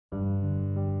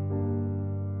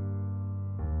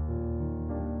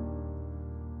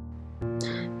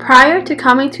Prior to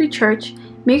coming to church,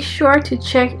 make sure to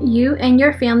check you and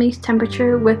your family's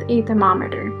temperature with a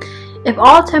thermometer. If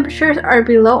all temperatures are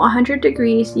below 100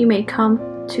 degrees, you may come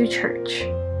to church.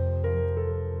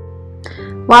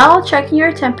 While checking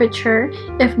your temperature,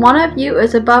 if one of you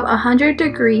is above 100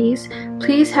 degrees,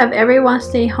 please have everyone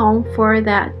stay home for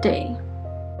that day.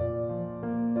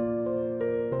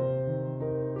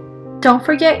 Don't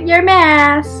forget your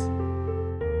mask!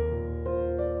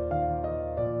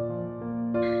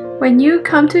 When you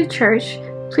come to church,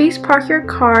 please park your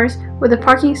cars with a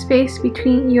parking space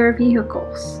between your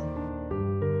vehicles.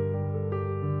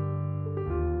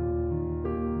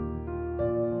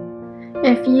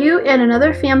 If you and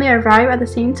another family arrive at the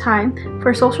same time,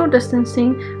 for social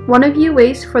distancing, one of you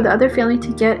waits for the other family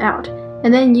to get out,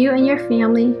 and then you and your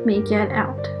family may get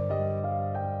out.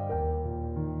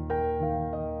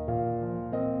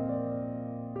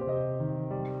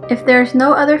 If there's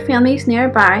no other families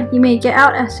nearby, you may get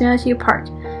out as soon as you park.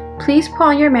 Please put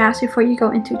on your mask before you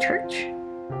go into church.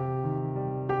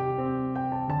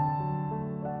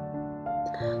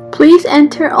 Please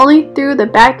enter only through the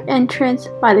back entrance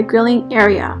by the grilling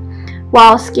area.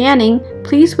 While scanning,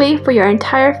 please wait for your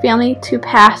entire family to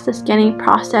pass the scanning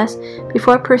process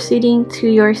before proceeding to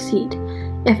your seat.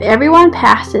 If everyone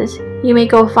passes, you may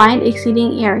go find a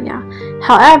seating area.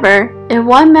 However, if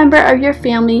one member of your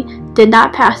family did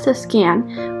not pass the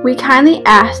scan, we kindly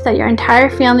ask that your entire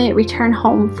family return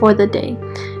home for the day.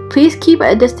 Please keep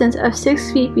a distance of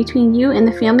 6 feet between you and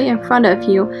the family in front of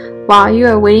you while you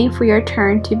are waiting for your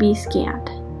turn to be scanned.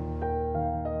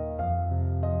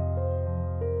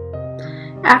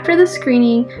 After the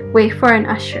screening, wait for an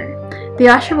usher. The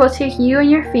usher will take you and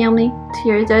your family to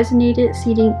your designated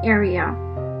seating area.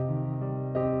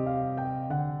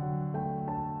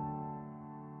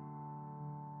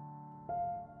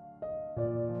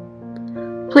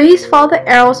 Please follow the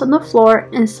arrows on the floor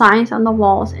and signs on the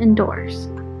walls and doors.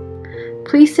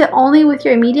 Please sit only with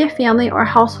your immediate family or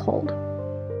household.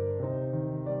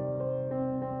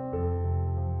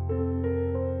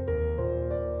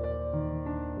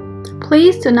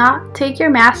 Please do not take your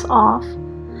mask off,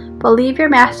 but leave your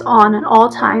mask on at all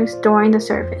times during the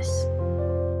service.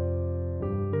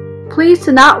 Please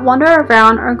do not wander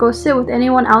around or go sit with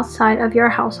anyone outside of your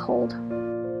household.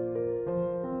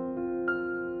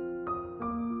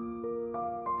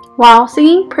 While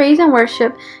singing praise and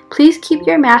worship, please keep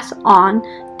your masks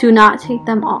on. Do not take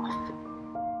them off.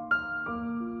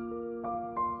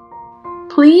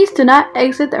 Please do not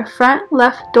exit the front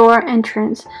left door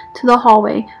entrance to the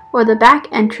hallway or the back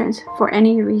entrance for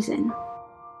any reason.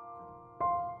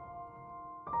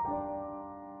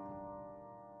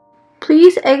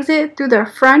 Please exit through the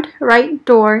front right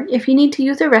door if you need to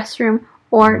use the restroom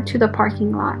or to the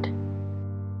parking lot.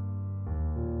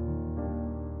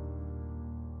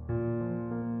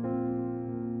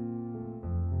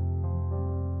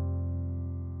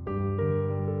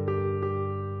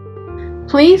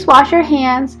 Please wash your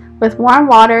hands with warm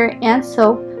water and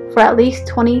soap for at least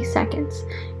 20 seconds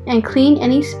and clean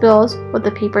any spills with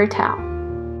a paper towel.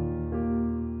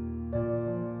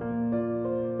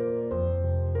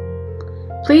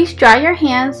 Please dry your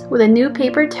hands with a new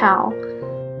paper towel.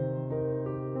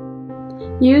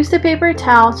 Use the paper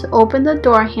towel to open the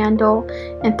door handle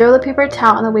and throw the paper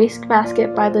towel in the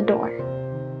wastebasket by the door.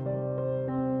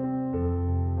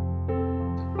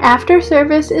 After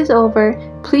service is over,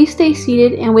 please stay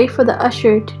seated and wait for the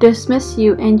usher to dismiss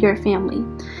you and your family.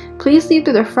 Please leave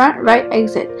through the front right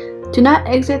exit. Do not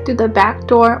exit through the back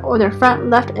door or the front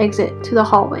left exit to the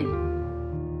hallway.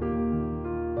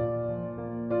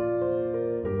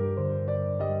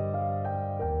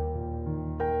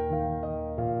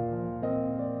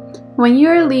 When you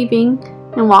are leaving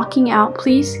and walking out,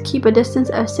 please keep a distance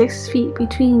of 6 feet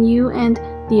between you and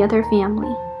the other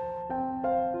family.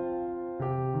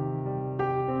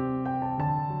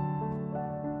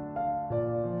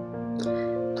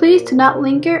 Please do not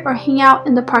linger or hang out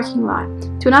in the parking lot.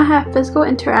 Do not have physical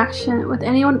interaction with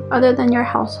anyone other than your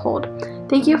household.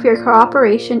 Thank you for your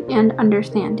cooperation and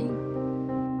understanding.